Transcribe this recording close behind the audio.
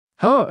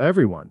Hello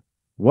everyone,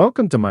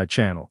 welcome to my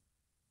channel.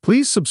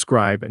 Please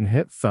subscribe and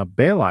hit the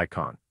bell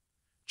icon.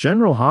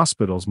 General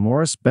Hospital's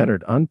Maurice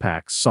Benard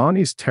unpacks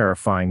Sonny's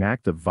terrifying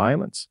act of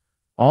violence.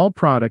 All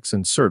products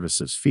and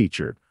services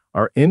featured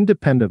are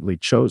independently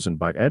chosen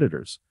by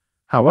editors.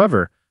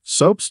 However,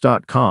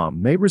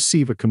 soaps.com may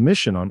receive a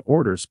commission on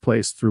orders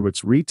placed through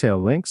its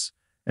retail links,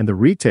 and the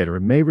retailer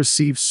may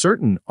receive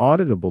certain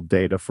auditable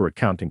data for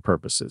accounting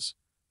purposes.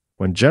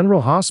 When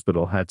General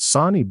Hospital had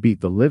Sonny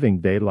beat the living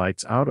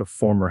daylights out of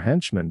former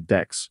henchman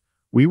Dex,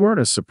 we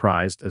weren't as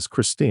surprised as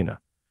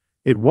Christina.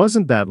 It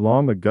wasn't that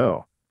long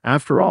ago,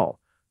 after all,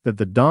 that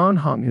the Don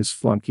hung his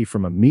flunky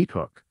from a meat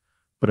hook,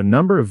 but a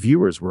number of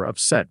viewers were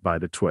upset by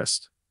the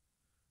twist.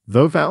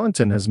 Though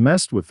Valentin has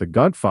messed with the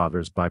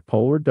Godfather's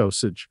bipolar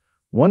dosage,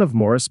 one of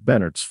Maurice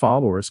Benard's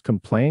followers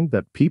complained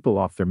that people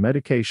off their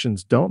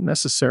medications don't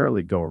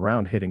necessarily go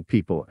around hitting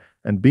people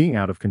and being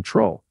out of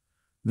control.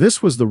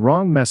 This was the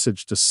wrong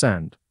message to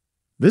send.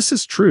 This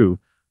is true,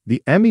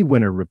 the Emmy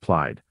winner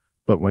replied,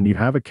 but when you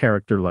have a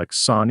character like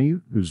Sonny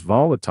who's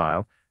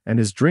volatile and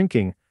is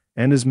drinking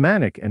and is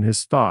manic and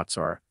his thoughts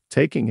are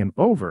taking him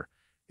over,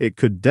 it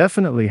could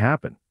definitely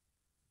happen.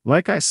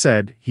 Like I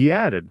said, he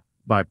added,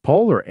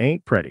 bipolar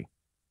ain't pretty.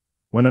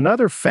 When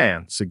another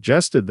fan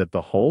suggested that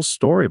the whole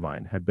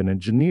storyline had been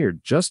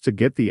engineered just to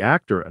get the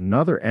actor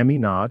another Emmy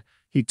nod,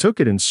 he took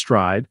it in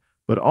stride,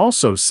 but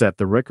also set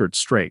the record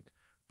straight.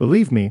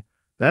 Believe me,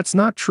 that's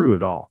not true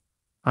at all.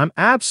 I'm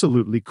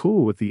absolutely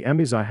cool with the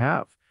Emmys I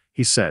have,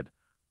 he said.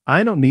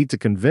 I don't need to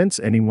convince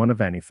anyone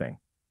of anything.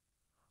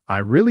 I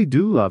really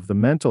do love the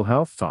mental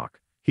health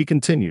talk, he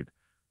continued.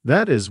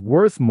 That is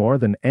worth more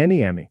than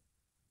any Emmy.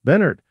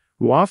 Benard,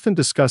 who often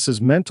discusses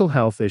mental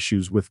health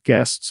issues with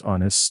guests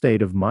on his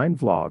State of Mind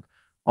vlog,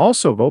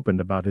 also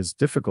opened about his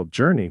difficult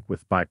journey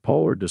with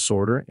bipolar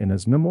disorder in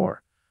his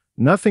memoir.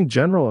 Nothing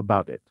general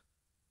about it.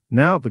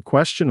 Now the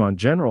question on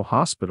General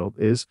Hospital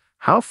is,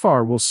 how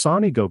far will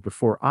Sonny go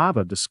before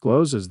Ava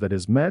discloses that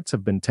his meds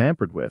have been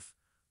tampered with?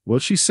 Will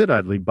she sit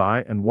idly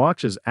by and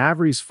watch as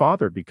Avery's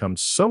father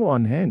becomes so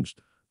unhinged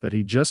that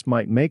he just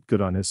might make good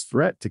on his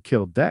threat to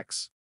kill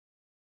Dex?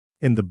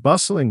 In the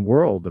bustling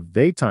world of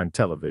daytime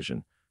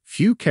television,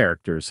 few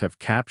characters have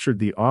captured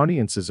the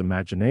audience's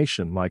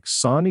imagination like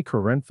Sonny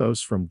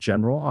Corinthos from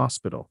General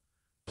Hospital.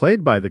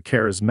 Played by the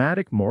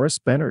charismatic Maurice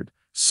Benard,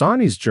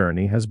 Sonny's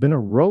journey has been a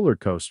roller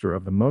coaster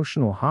of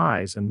emotional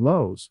highs and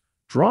lows,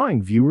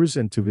 drawing viewers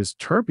into his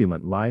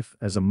turbulent life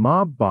as a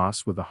mob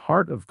boss with a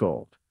heart of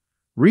gold.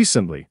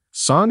 Recently,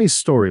 Sonny's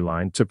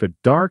storyline took a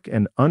dark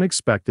and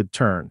unexpected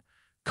turn,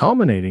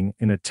 culminating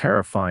in a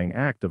terrifying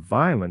act of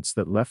violence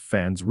that left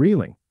fans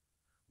reeling.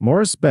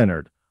 Maurice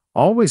Benard,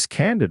 always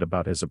candid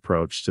about his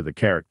approach to the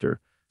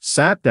character,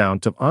 sat down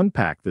to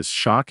unpack this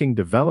shocking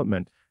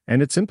development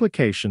and its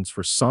implications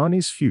for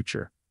Sonny's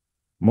future.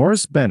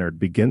 Maurice Benard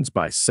begins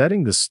by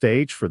setting the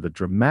stage for the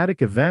dramatic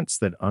events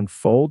that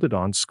unfolded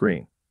on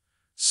screen.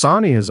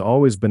 Sonny has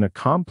always been a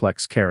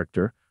complex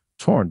character,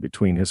 torn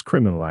between his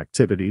criminal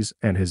activities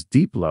and his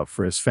deep love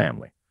for his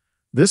family.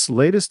 This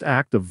latest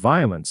act of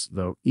violence,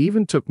 though,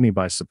 even took me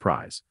by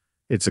surprise.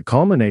 It's a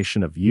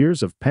culmination of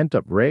years of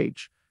pent-up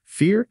rage,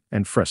 fear,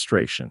 and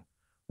frustration.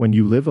 When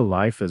you live a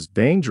life as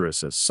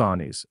dangerous as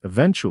Sonny's,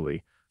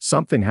 eventually,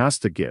 something has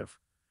to give.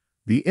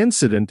 The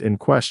incident in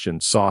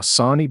question saw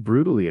Sonny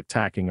brutally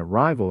attacking a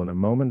rival in a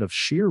moment of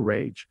sheer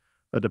rage,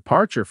 a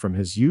departure from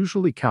his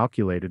usually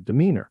calculated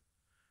demeanor.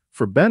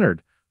 For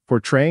Benard,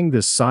 portraying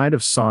this side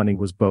of Sonny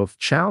was both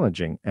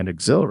challenging and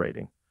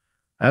exhilarating.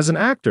 As an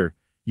actor,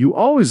 you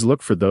always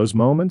look for those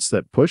moments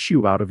that push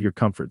you out of your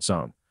comfort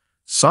zone.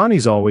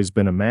 Sonny's always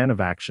been a man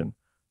of action,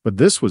 but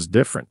this was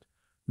different.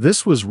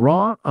 This was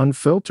raw,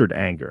 unfiltered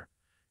anger.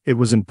 It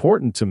was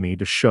important to me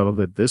to show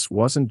that this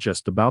wasn't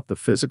just about the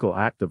physical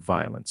act of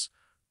violence,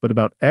 but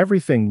about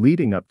everything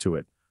leading up to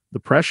it, the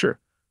pressure,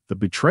 the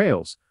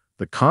betrayals,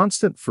 the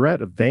constant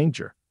threat of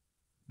danger.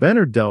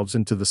 Benard delves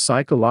into the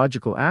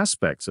psychological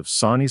aspects of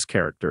Sonny's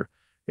character,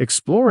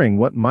 exploring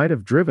what might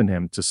have driven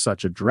him to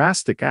such a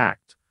drastic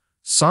act.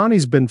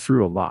 Sonny's been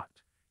through a lot.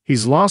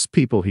 He's lost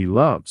people he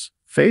loves,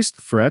 faced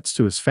threats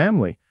to his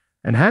family,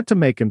 and had to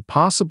make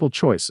impossible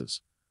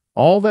choices.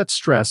 All that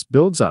stress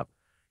builds up.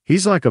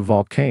 He's like a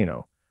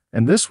volcano,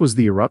 and this was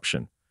the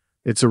eruption.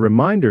 It's a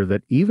reminder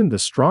that even the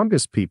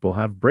strongest people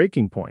have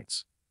breaking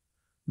points.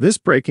 This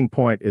breaking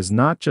point is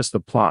not just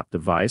a plot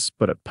device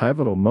but a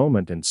pivotal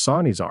moment in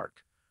Sonny's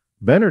arc.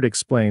 Benard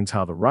explains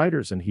how the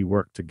writers and he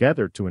worked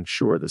together to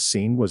ensure the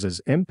scene was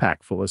as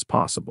impactful as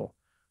possible.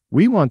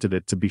 We wanted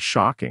it to be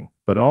shocking,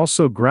 but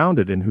also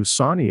grounded in who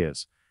Sonny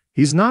is.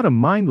 He's not a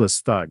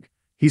mindless thug.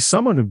 He's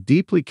someone who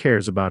deeply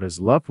cares about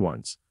his loved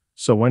ones.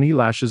 So when he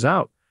lashes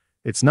out,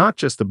 it's not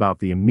just about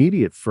the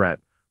immediate threat,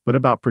 but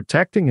about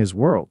protecting his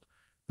world.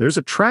 There's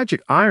a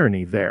tragic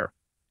irony there.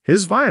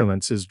 His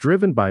violence is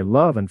driven by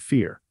love and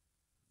fear.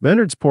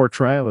 Benard's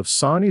portrayal of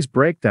Sonny's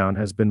breakdown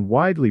has been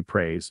widely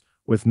praised,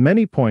 with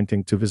many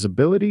pointing to his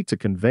ability to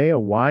convey a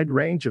wide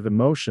range of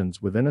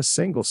emotions within a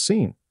single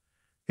scene.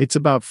 It's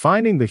about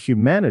finding the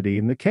humanity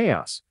in the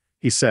chaos,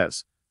 he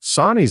says.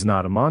 Sonny's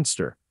not a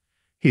monster.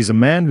 He's a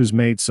man who's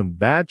made some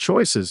bad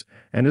choices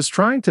and is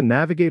trying to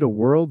navigate a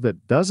world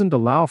that doesn't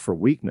allow for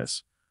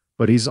weakness.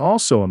 But he's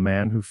also a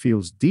man who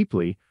feels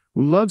deeply,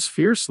 who loves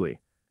fiercely,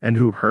 and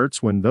who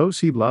hurts when those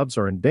he loves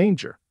are in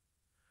danger.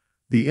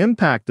 The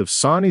impact of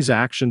Sonny's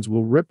actions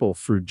will ripple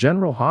through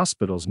General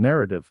Hospital's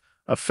narrative,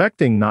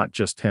 affecting not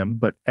just him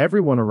but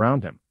everyone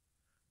around him.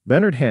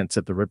 Benard hints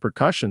at the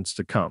repercussions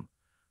to come.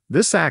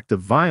 This act of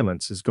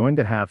violence is going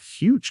to have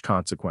huge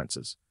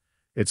consequences.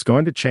 It's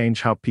going to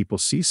change how people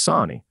see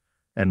Sonny,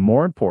 and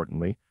more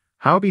importantly,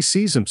 how he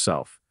sees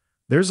himself.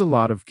 There's a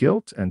lot of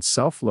guilt and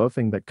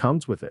self-loathing that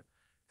comes with it.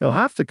 He'll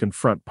have to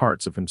confront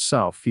parts of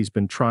himself he's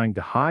been trying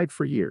to hide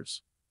for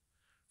years.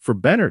 For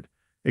Benard,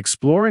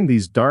 exploring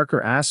these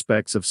darker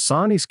aspects of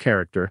Sonny's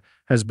character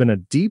has been a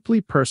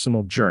deeply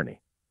personal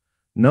journey.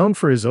 Known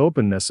for his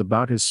openness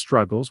about his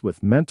struggles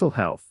with mental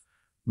health,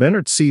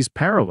 Benard sees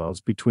parallels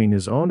between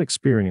his own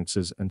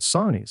experiences and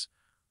Sonny's.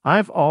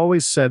 I've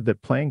always said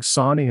that playing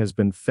Sonny has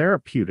been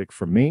therapeutic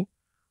for me.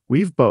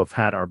 We've both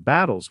had our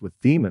battles with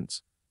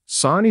demons.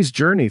 Sonny's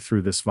journey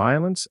through this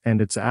violence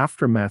and its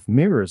aftermath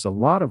mirrors a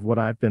lot of what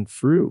I've been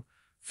through,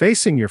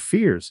 facing your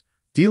fears,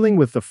 dealing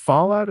with the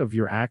fallout of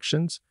your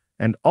actions,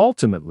 and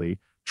ultimately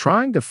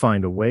trying to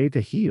find a way to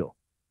heal.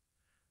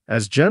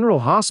 As General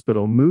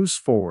Hospital moves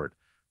forward,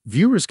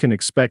 viewers can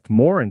expect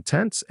more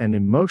intense and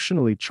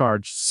emotionally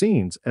charged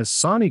scenes as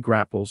Sonny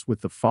grapples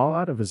with the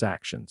fallout of his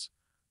actions.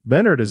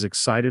 Benard is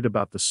excited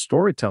about the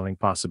storytelling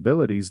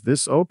possibilities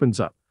this opens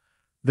up.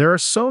 There are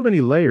so many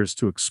layers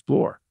to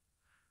explore.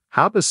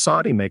 How does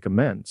Sonny make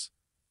amends?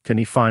 Can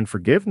he find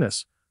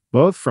forgiveness,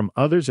 both from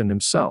others and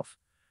himself?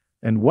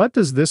 And what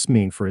does this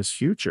mean for his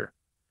future?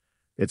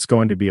 It's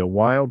going to be a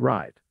wild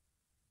ride.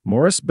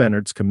 Maurice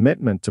Benard's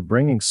commitment to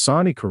bringing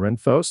Sonny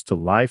Corinthos to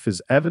life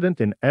is evident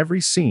in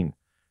every scene.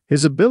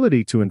 His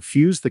ability to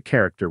infuse the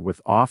character with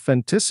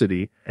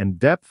authenticity and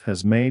depth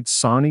has made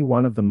Sonny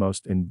one of the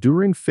most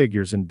enduring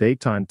figures in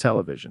daytime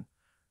television.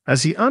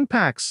 As he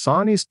unpacks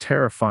Sonny's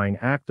terrifying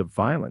act of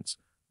violence,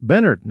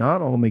 Benard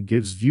not only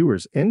gives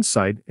viewers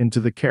insight into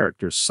the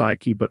character's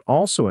psyche but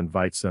also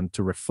invites them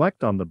to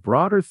reflect on the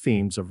broader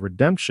themes of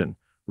redemption,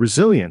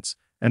 resilience,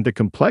 and the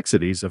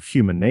complexities of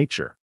human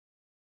nature.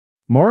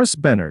 Maurice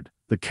Benard,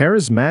 the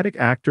charismatic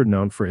actor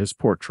known for his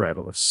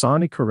portrayal of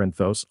Sonny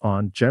Corinthos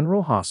on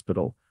General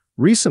Hospital,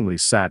 recently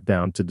sat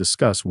down to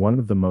discuss one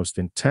of the most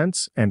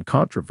intense and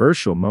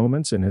controversial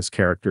moments in his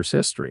character's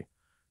history.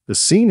 The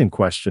scene in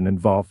question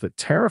involved a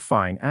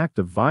terrifying act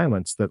of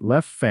violence that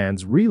left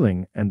fans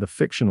reeling and the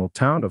fictional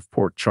town of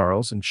Port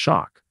Charles in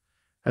shock.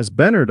 As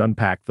Benard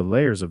unpacked the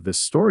layers of this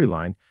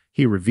storyline,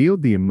 he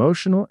revealed the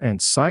emotional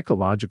and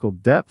psychological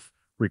depth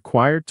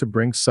required to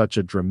bring such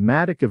a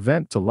dramatic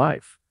event to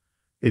life.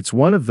 It's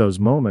one of those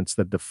moments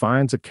that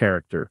defines a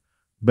character.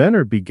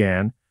 Benard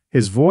began,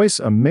 his voice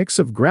a mix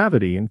of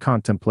gravity and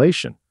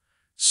contemplation.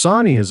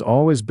 Sonny has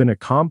always been a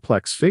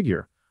complex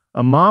figure,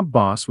 a mob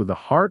boss with a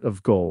heart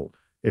of gold,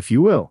 if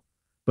you will.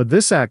 But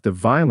this act of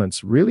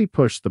violence really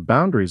pushed the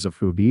boundaries of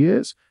who he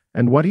is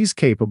and what he's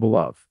capable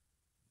of.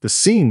 The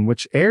scene,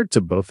 which aired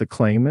to both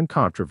acclaim and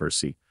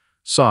controversy,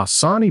 saw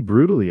Sonny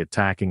brutally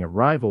attacking a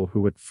rival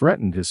who had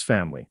threatened his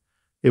family.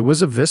 It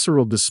was a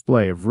visceral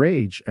display of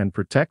rage and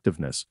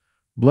protectiveness,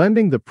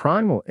 blending the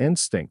primal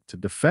instinct to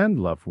defend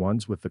loved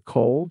ones with the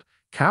cold,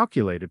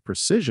 calculated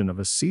precision of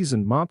a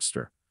seasoned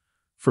mobster.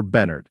 For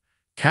Benard,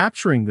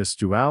 capturing this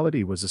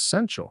duality was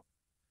essential.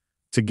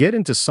 To get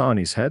into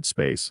Sonny's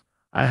headspace,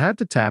 I had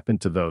to tap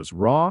into those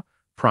raw,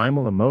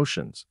 primal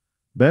emotions.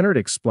 Benard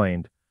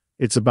explained,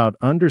 it's about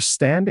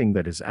understanding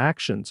that his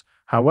actions,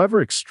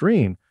 however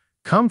extreme,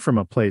 come from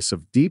a place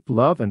of deep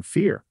love and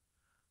fear.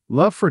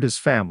 Love for his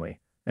family,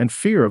 and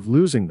fear of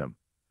losing them.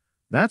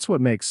 That's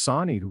what makes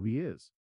Sonny who he is.